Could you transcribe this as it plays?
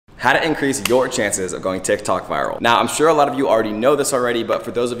how to increase your chances of going TikTok viral. Now, I'm sure a lot of you already know this already, but for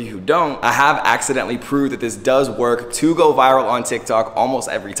those of you who don't, I have accidentally proved that this does work to go viral on TikTok almost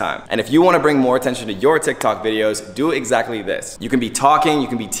every time. And if you want to bring more attention to your TikTok videos, do exactly this. You can be talking, you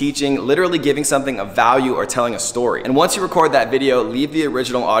can be teaching, literally giving something of value or telling a story. And once you record that video, leave the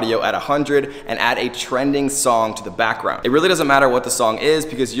original audio at 100 and add a trending song to the background. It really doesn't matter what the song is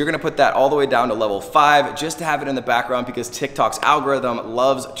because you're gonna put that all the way down to level 5 just to have it in the background because TikTok's algorithm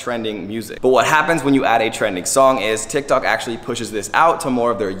loves trending music. But what happens when you add a trending song is TikTok actually pushes this out to more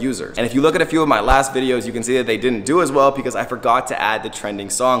of their users. And if you look at a few of my last videos, you can see that they didn't do as well because I forgot to add the trending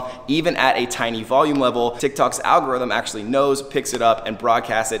song. Even at a tiny volume level, TikTok's algorithm actually knows, picks it up, and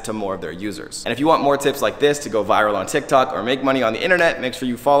broadcasts it to more of their users. And if you want more tips like this to go viral on TikTok or make money on the internet, make sure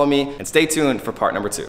you follow me and stay tuned for part number 2.